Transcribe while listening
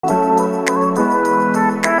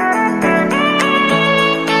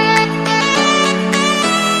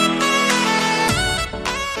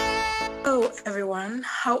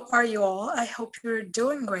How are you all? I hope you're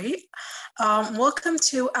doing great. Welcome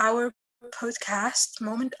to our podcast,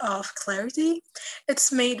 Moment of Clarity.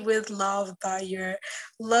 It's made with love by your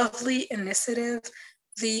lovely initiative,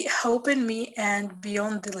 the Hope in Me and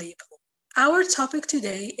Beyond the Label. Our topic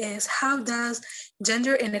today is how does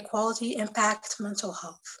gender inequality impact mental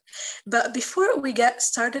health? But before we get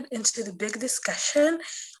started into the big discussion,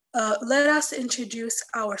 let us introduce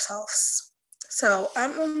ourselves. So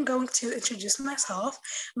I'm going to introduce myself.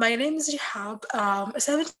 My name is Jihab, a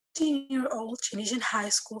 17-year-old Tunisian high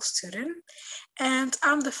school student, and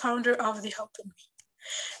I'm the founder of the Hope in Me.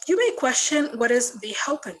 You may question what is the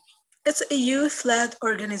Hope in Me? It's a youth-led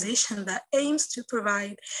organization that aims to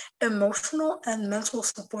provide emotional and mental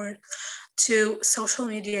support to social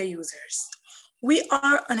media users. We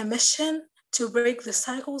are on a mission to break the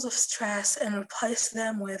cycles of stress and replace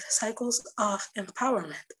them with cycles of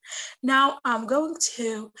empowerment. Now, I'm going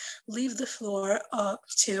to leave the floor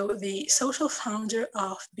to the social founder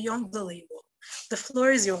of Beyond the Label. The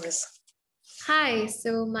floor is yours. Hi,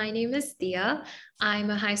 so my name is Dia. I'm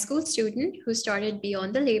a high school student who started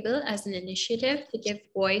Beyond the Label as an initiative to give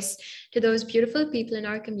voice to those beautiful people in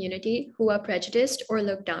our community who are prejudiced or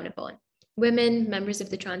looked down upon, women, members of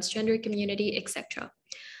the transgender community, etc.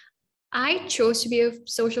 I chose to be a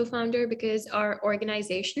social founder because our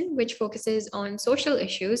organization, which focuses on social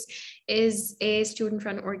issues, is a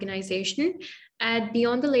student-run organization. At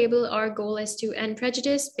Beyond the Label, our goal is to end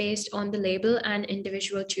prejudice based on the label an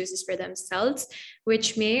individual chooses for themselves,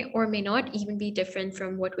 which may or may not even be different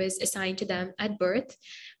from what was assigned to them at birth.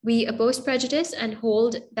 We oppose prejudice and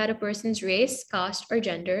hold that a person's race, caste, or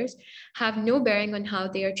genders have no bearing on how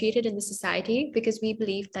they are treated in the society because we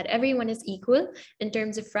believe that everyone is equal in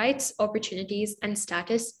terms of rights, opportunities, and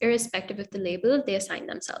status, irrespective of the label they assign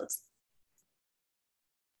themselves.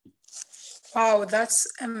 Wow, that's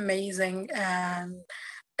amazing. And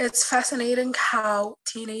it's fascinating how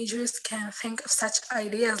teenagers can think of such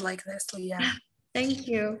ideas like this, Leah. Thank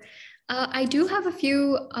you. I do have a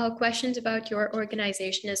few questions about your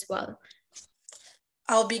organization as well.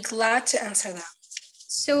 I'll be glad to answer them.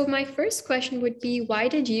 So my first question would be, why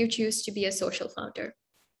did you choose to be a social founder?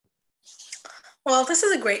 Well, this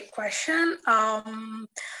is a great question.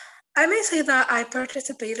 I may say that I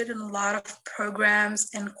participated in a lot of programs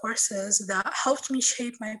and courses that helped me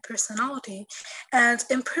shape my personality and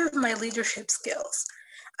improve my leadership skills.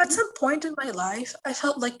 At some point in my life, I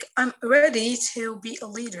felt like I'm ready to be a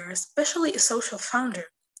leader, especially a social founder.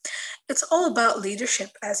 It's all about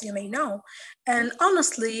leadership, as you may know. And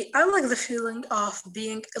honestly, I like the feeling of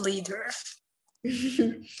being a leader.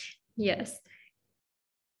 Yes.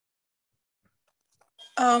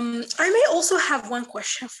 I may also have one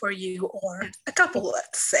question for you, or a couple,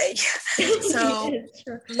 let's say. So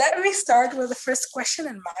Sure. let me start with the first question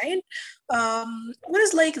in mind. What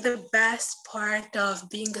is like the best part of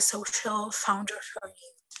being a social founder for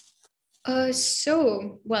you?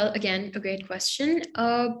 Well, again, a great question.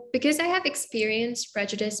 Because I have experienced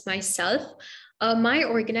prejudice myself, my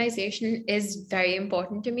organization is very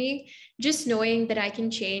important to me. Just knowing that I can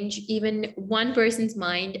change even one person's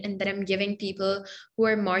mind and that I'm giving people who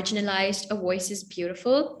are marginalized a voice is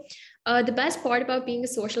beautiful. The best part about being a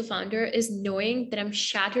social founder is knowing that I'm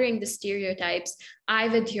shattering the stereotypes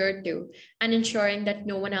I've adhered to and ensuring that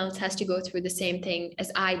no one else has to go through the same thing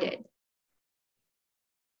as I did.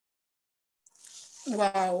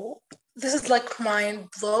 Wow, this is like mind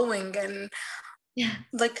blowing, and Yeah.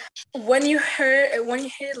 like when you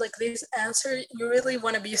hear like this answer, you really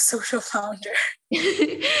want to be a social founder.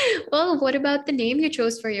 Well, what about the name you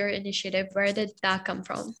chose for your initiative? Where did that come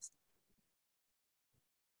from?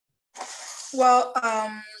 Well,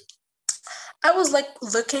 I was like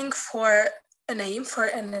looking for a name for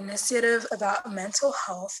an initiative about mental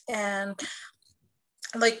health, and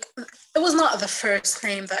like it was not the first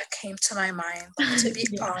name that came to my mind, to be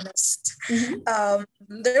Yeah. honest. Mhm.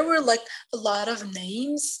 There were like a lot of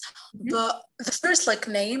names, Mhm. but the first like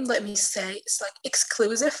name, let me say, is like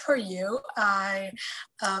exclusive for you. I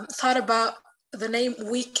thought about the name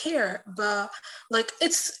We Care, but like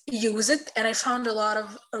it's use it, and I found a lot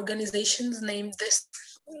of organizations named this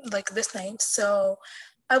name. So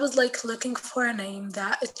I was like looking for a name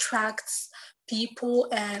that attracts people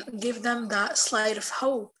and give them that slide of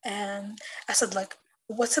hope. And I said like,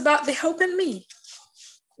 what's about the hope in me?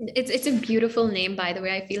 It's a beautiful name, by the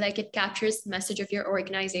way. I feel like it captures the message of your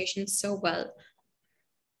organization so well.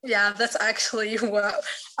 Yeah, that's actually what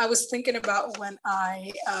I was thinking about when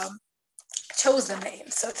I chose the name.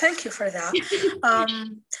 So thank you for that.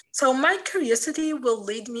 So my curiosity will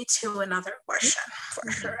lead me to another question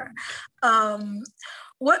for sure. Um,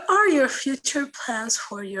 what are your future plans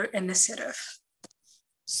for your initiative?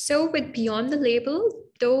 So with Beyond the Label,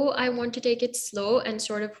 though I want to take it slow and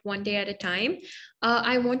sort of one day at a time,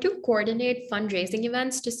 I want to coordinate fundraising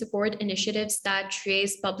events to support initiatives that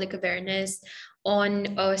raise public awareness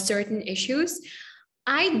on certain issues.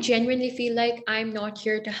 I genuinely feel like I'm not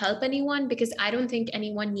here to help anyone because I don't think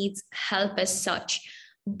anyone needs help as such.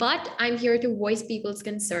 But I'm here to voice people's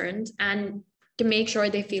concerns and to make sure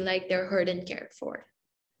they feel like they're heard and cared for.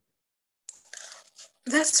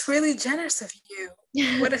 That's really generous of you.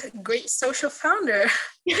 What a great social founder.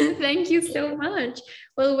 Thank you so much.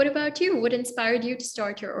 Well, what about you? What inspired you to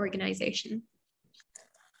start your organization?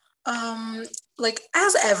 Um, like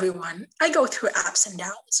as everyone, I go through ups and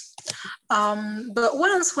downs. But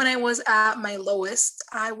once when I was at my lowest,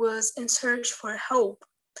 I was in search for hope.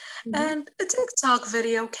 Mhm. And a TikTok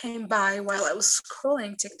video came by while I was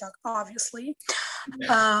scrolling TikTok, obviously.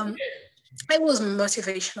 Um, it was a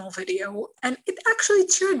motivational video and it actually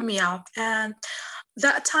cheered me up. And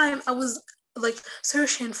that time I was like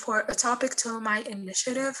searching for a topic to my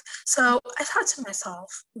initiative. So I thought to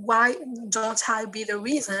myself, why don't I be the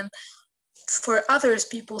reason for others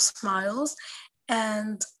people's smiles?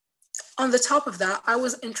 And on the top of that, I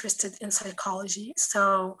was interested in psychology.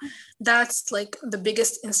 So that's like the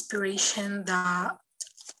biggest inspiration that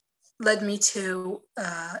led me to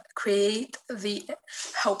create the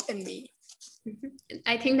Hope in Me.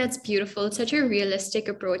 I think that's beautiful. Such a realistic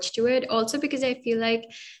approach to it. Also, because I feel like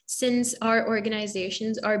since our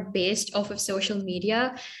organizations are based off of social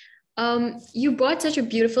media, you brought such a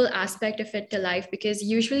beautiful aspect of it to life because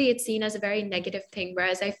usually it's seen as a very negative thing.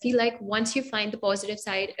 Whereas I feel like once you find the positive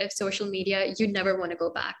side of social media, you never want to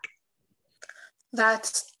go back.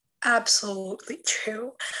 That's absolutely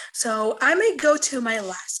true. So I may go to my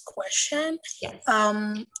last question. Yes.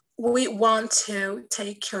 Um, we want to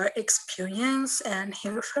take your experience and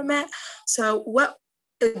hear from it. So, what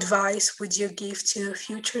advice would you give to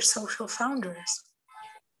future social founders?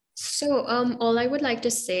 So, all I would like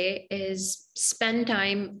to say is spend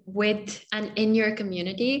time with and in your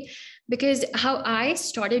community because how I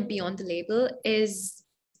started Beyond the Label is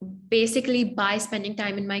basically by spending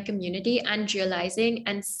time in my community and realizing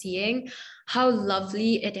and seeing how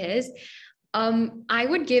lovely it is. I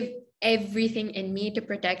would give everything in me to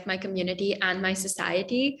protect my community and my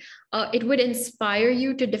society. It would inspire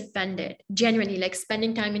you to defend it genuinely, like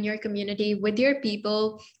spending time in your community with your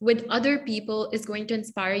people, with other people, is going to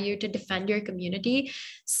inspire you to defend your community.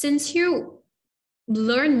 Since you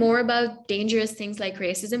learn more about dangerous things like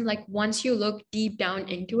racism, like once you look deep down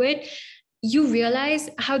into it, you realize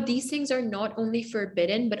how these things are not only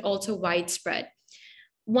forbidden, but also widespread.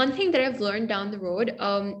 One thing that I've learned down the road,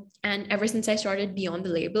 and ever since I started Beyond the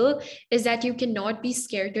Label, is that you cannot be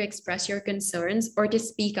scared to express your concerns or to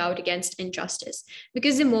speak out against injustice.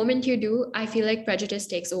 Because the moment you do, I feel like prejudice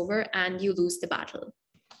takes over and you lose the battle.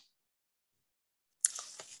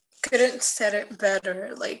 Couldn't said it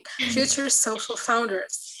better. Like future social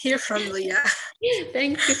founders, hear from Leah.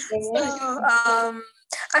 Thank you so So, much.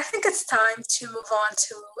 I think it's time to move on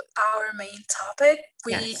to our main topic.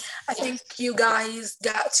 Yes. I think you guys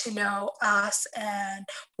got to know us and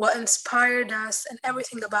what inspired us and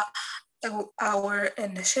everything about our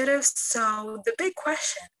initiatives. So, the big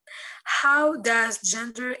question: how does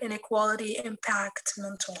gender inequality impact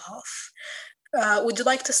mental health? Would you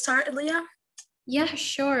like to start, Leah? Yeah,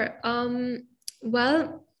 sure.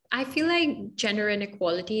 Well, I feel like gender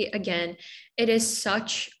inequality, again, it is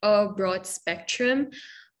such a broad spectrum.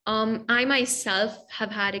 I myself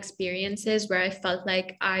have had experiences where I felt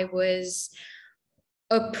like I was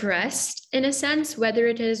oppressed in a sense, whether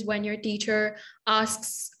it is when your teacher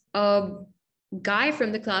asks a guy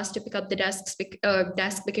from the class to pick up the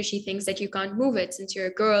desk because she thinks that you can't move it since you're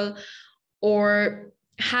a girl, or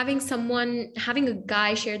having a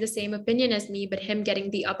guy share the same opinion as me, but him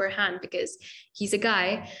getting the upper hand because he's a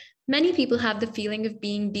guy. Many people have the feeling of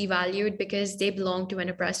being devalued because they belong to an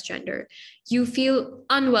oppressed gender. You feel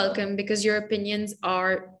unwelcome because your opinions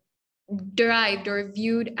are derived or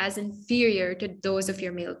viewed as inferior to those of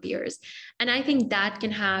your male peers. And I think that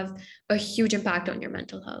can have a huge impact on your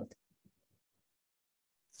mental health.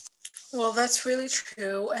 Well, that's really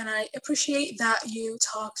true. And I appreciate that you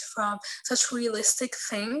talked from such realistic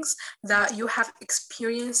things that you have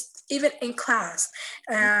experienced even in class.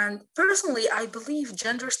 And personally, I believe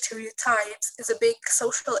gender stereotypes is a big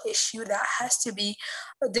social issue that has to be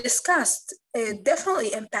discussed. It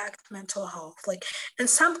definitely impacts mental health. Like in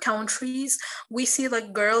some countries, we see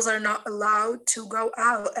like girls are not allowed to go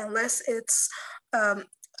out unless it's um,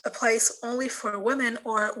 a place only for women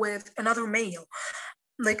or with another male.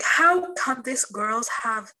 Like how come these girls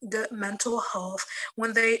have good mental health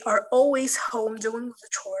when they are always home doing the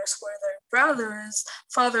chores for their brothers,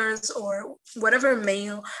 fathers, or whatever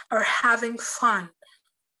male are having fun.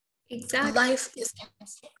 Exactly. Life is,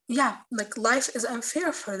 yeah, like life is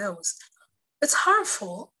unfair for those. It's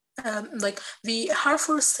harmful. Like the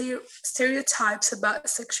harmful stereotypes about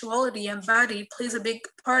sexuality and body plays a big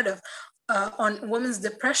part of on women's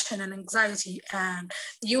depression and anxiety. And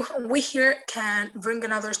we here can bring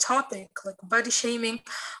another topic like body shaming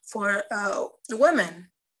for women.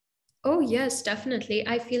 Oh, yes, definitely.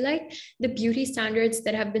 I feel like the beauty standards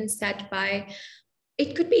that have been set by,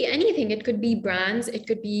 it could be anything. It could be brands, it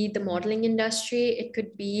could be the modeling industry, it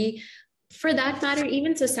could be, for that matter,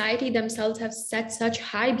 even society themselves have set such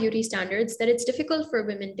high beauty standards that it's difficult for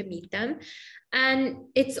women to meet them. And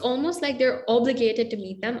it's almost like they're obligated to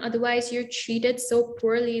meet them. Otherwise, you're treated so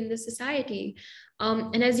poorly in the society.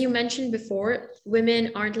 And as you mentioned before,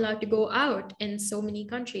 women aren't allowed to go out in so many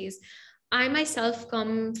countries. I myself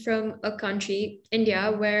come from a country,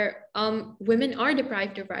 India, where women are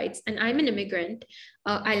deprived of rights, and I'm an immigrant.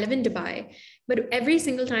 I live in Dubai. But every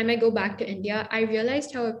single time I go back to India, I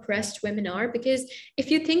realized how oppressed women are because if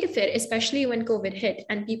you think of it, especially when COVID hit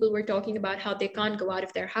and people were talking about how they can't go out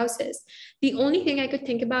of their houses, the only thing I could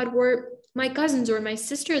think about were my cousins or my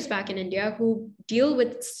sisters back in India who deal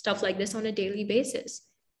with stuff like this on a daily basis.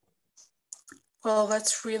 Well,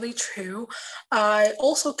 that's really true. I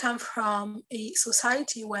also come from a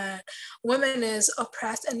society where women is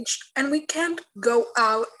oppressed, and we can't go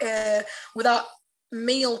out without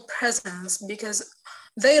male presence because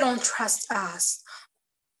they don't trust us.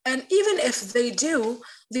 And even if they do,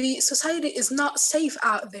 the society is not safe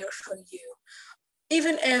out there for you.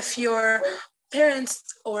 Even if your parents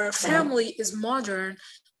or family is modern,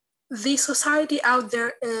 the society out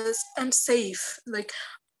there is unsafe. Like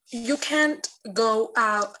you can't go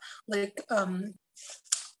out like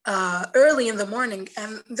early in the morning,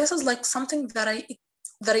 and this is like something that I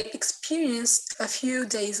experienced a few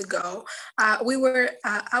days ago. We were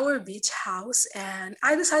at our beach house, and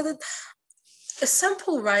I decided a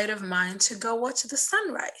simple right of mine to go watch the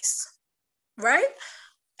sunrise, right?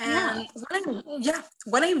 Yeah. And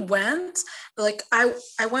when I went, like I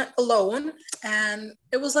went alone, and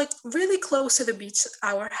it was like really close to the beach,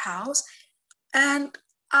 our house, and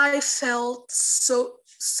I felt so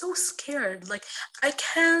scared. Like I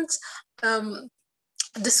can't um,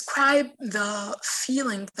 describe the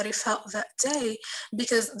feeling that I felt that day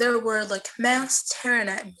because there were like men staring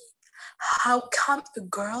at me. How come a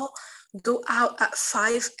girl go out at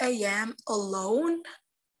 5 a.m. alone?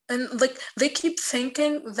 And like they keep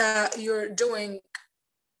thinking that you're doing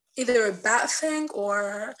either a bad thing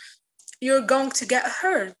or you're going to get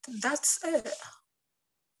hurt. That's it.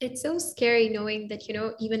 It's so scary knowing that,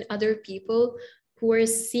 even other people who are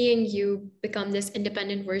seeing you become this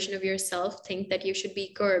independent version of yourself think that you should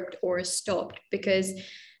be curbed or stopped because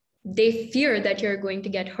they fear that you're going to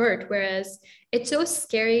get hurt. Whereas it's so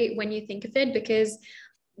scary when you think of it because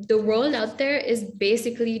the world out there is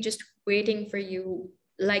basically just waiting for you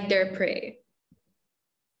like their prey.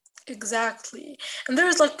 Exactly. And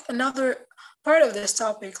there's like another part of this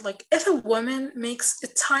topic. Like, if a woman makes a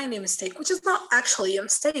tiny mistake, which is not actually a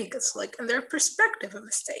mistake, it's like in their perspective a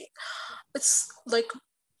mistake. It's like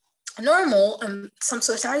normal in some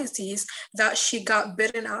societies that she got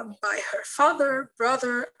beaten up by her father,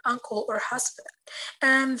 brother, uncle, or husband.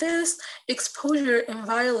 And this exposure and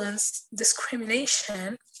violence,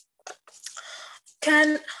 discrimination,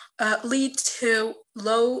 can lead to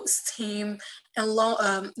low esteem and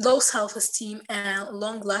low self-esteem and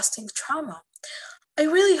long-lasting trauma. I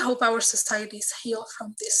really hope our societies heal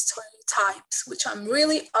from these stereotypes, which I'm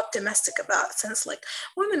really optimistic about since like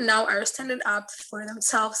women now are standing up for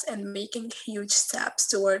themselves and making huge steps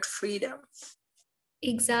toward freedom.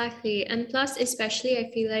 Exactly. And plus, especially,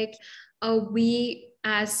 I feel like we,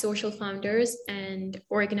 as social founders and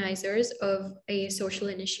organizers of a social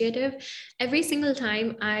initiative, every single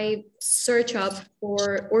time I search up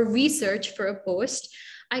for or research for a post,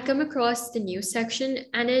 I come across the news section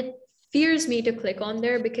and it fears me to click on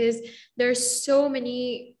there because there's so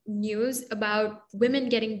many news about women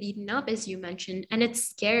getting beaten up, as you mentioned, and it's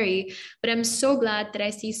scary. But I'm so glad that I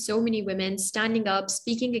see so many women standing up,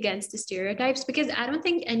 speaking against the stereotypes, because I don't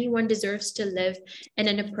think anyone deserves to live in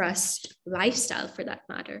an oppressed lifestyle for that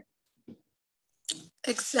matter.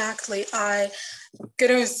 Exactly. I could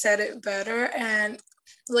have said it better. And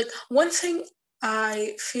like one thing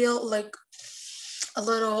I feel like a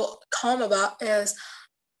little calm about is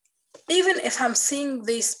even if I'm seeing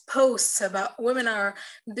these posts about women are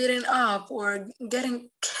beaten up or getting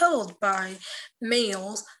killed by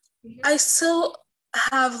males, I still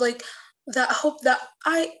have like that hope that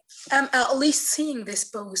I am at least seeing this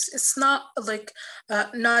post. It's not like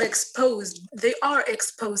not exposed. They are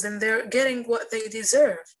exposed and they're getting what they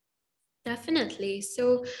deserve. Definitely.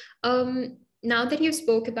 So, now that you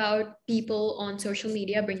spoke about people on social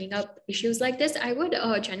media bringing up issues like this, I would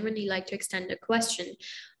genuinely like to extend a question.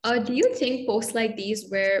 Do you think posts like these,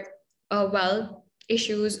 where, well,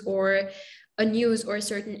 issues or a news or a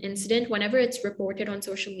certain incident, whenever it's reported on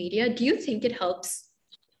social media, do you think it helps?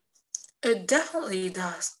 It definitely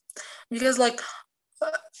does. Because, like,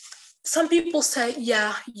 uh, some people say,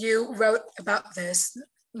 yeah, you wrote about this.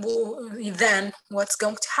 Well, then what's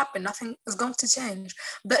going to happen? Nothing is going to change.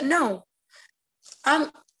 But no,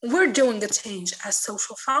 um, we're doing a change as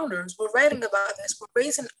social founders. We're writing about this. We're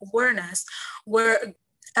raising awareness. We're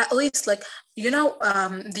at least like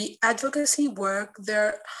the advocacy work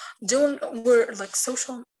they're doing. We're like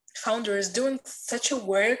social founders doing such a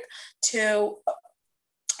work to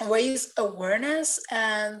raise awareness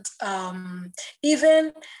and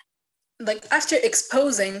even like after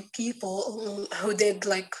exposing people who did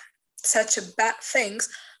like such a bad things,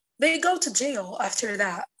 they go to jail after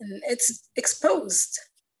that and it's exposed.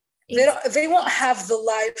 They won't have the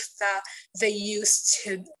life that they used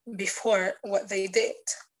to before what they did.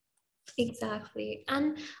 Exactly.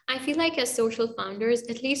 And I feel like as social founders,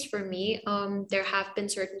 at least for me, there have been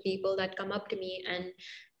certain people that come up to me and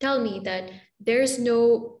tell me that there's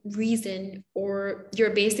no reason, or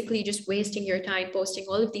you're basically just wasting your time posting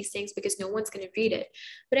all of these things because no one's going to read it.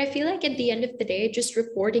 But I feel like at the end of the day, just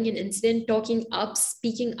reporting an incident, talking up,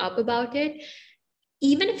 speaking up about it,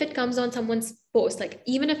 even if it comes on someone's post, like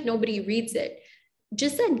even if nobody reads it,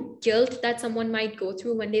 just that guilt that someone might go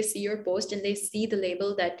through when they see your post and they see the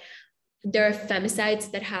label that there are femicides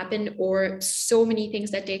that happen or so many things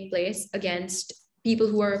that take place against people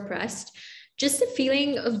who are oppressed, just the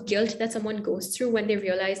feeling of guilt that someone goes through when they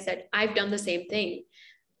realize that I've done the same thing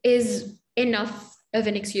is enough of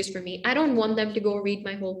an excuse for me. I don't want them to go read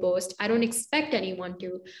my whole post. I don't expect anyone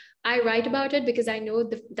to. I write about it because I know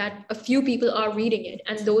that a few people are reading it,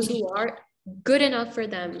 and those who are, good enough for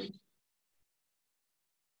them.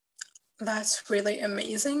 That's really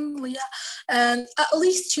amazing, Leah. And at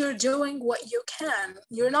least you're doing what you can.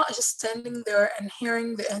 You're not just standing there and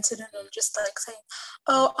hearing the incident and just like saying,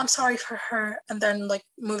 oh, I'm sorry for her, and then like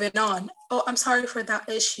moving on. Oh, I'm sorry for that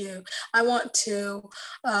issue. I want to,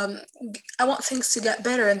 um, I want things to get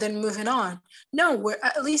better, and then moving on. No, we're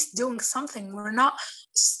at least doing something. We're not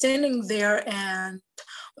standing there and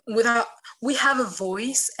without we have a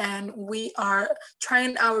voice and we are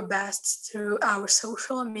trying our best through our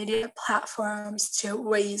social media platforms to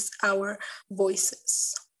raise our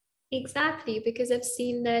voices. Exactly, because I've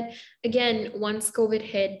seen that again, once COVID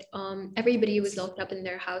hit, everybody was locked up in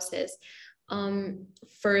their houses.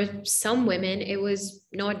 For some women, it was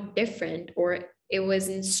not different, or it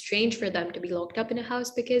wasn't strange for them to be locked up in a house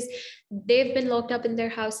because they've been locked up in their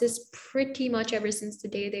houses pretty much ever since the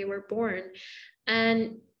day they were born.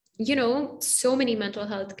 And so many mental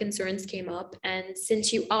health concerns came up. And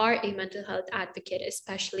since you are a mental health advocate,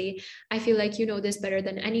 especially, I feel like you know this better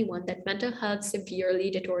than anyone, that mental health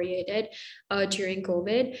severely deteriorated during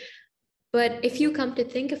COVID. But if you come to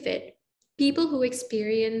think of it, people who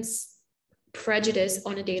experience prejudice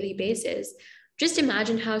on a daily basis, just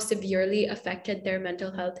imagine how severely affected their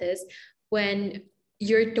mental health is when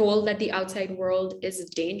you're told that the outside world is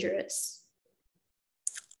dangerous.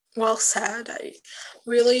 Well said. I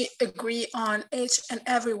really agree on each and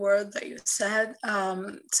every word that you said.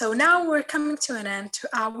 So now we're coming to an end to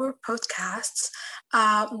our podcasts.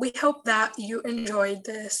 We hope that you enjoyed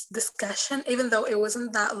this discussion, even though it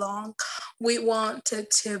wasn't that long. We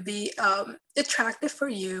wanted to be attractive for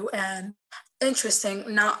you and interesting,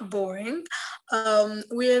 not boring.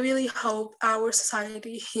 We really hope our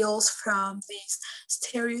society heals from these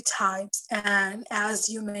stereotypes. And as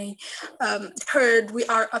you may heard, we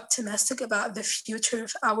are optimistic about the future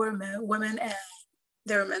of our women and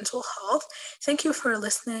their mental health. Thank you for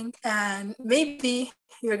listening, and maybe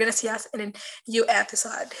you're gonna see us in a new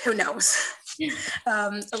episode. Who knows?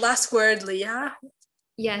 Last word, Leah.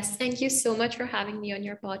 Yes, thank you so much for having me on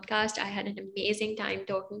your podcast. I had an amazing time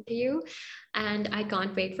talking to you, and I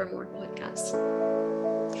can't wait for more podcasts.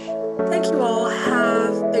 Thank you all.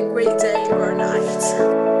 Have a great day or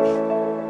night.